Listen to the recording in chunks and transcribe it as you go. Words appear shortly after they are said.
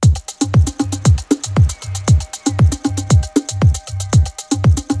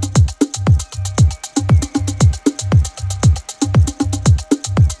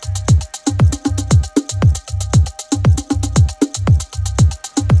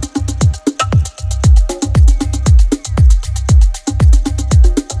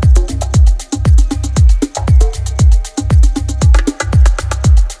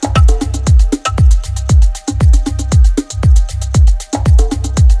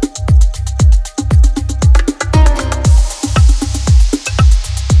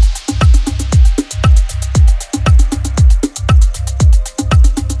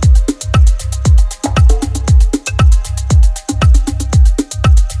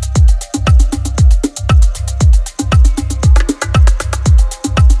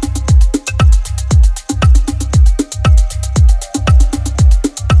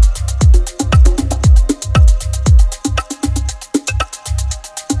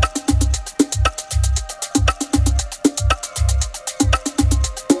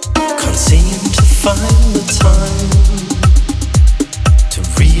find the time to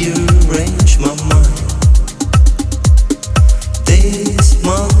rearrange my mind. Days,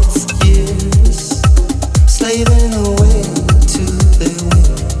 months, years, slaving away to their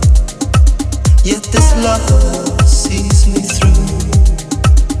will. Yet this love sees me through,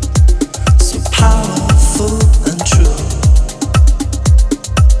 so powerful and true.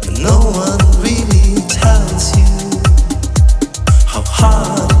 But no one really tells you how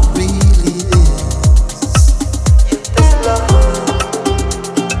hard it really is. Yet this love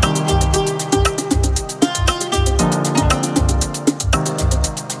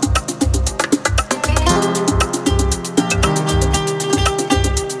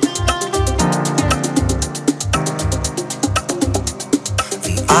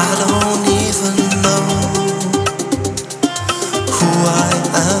I don't even know who I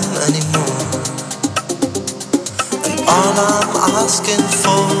am anymore. And all I'm asking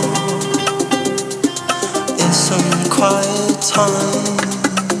for is some quiet time.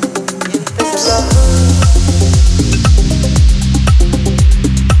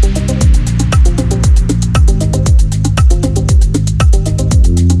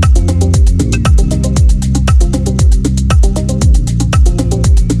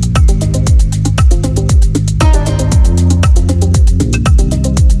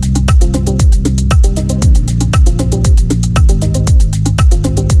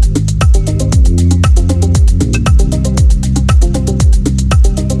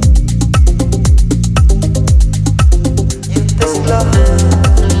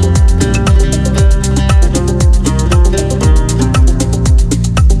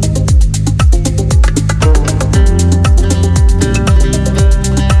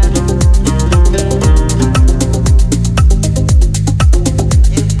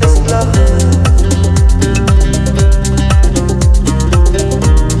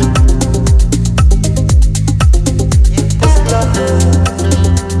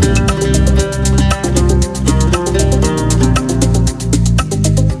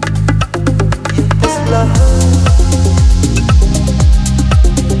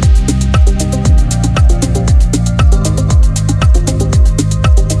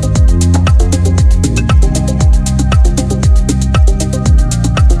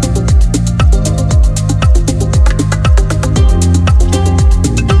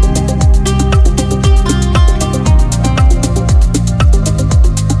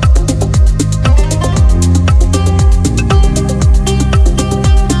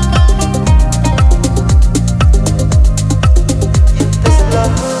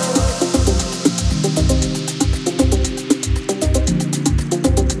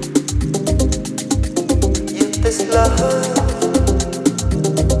 This love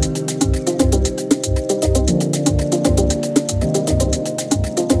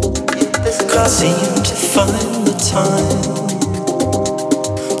can't seem to find the time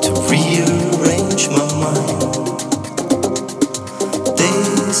to rearrange my mind.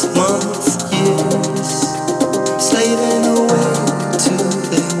 Days, months, years, slaving away to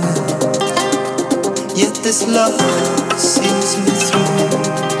their will. Yet this love sees me through,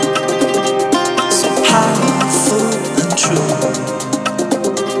 so powerful and true.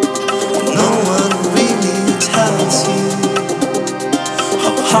 No one really tells you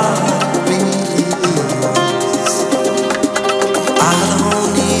how hard it really is. I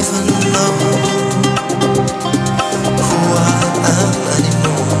don't even know who I am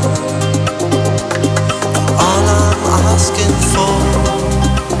anymore. And all I'm asking for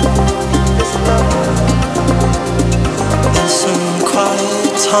is some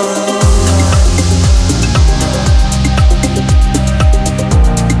quiet time.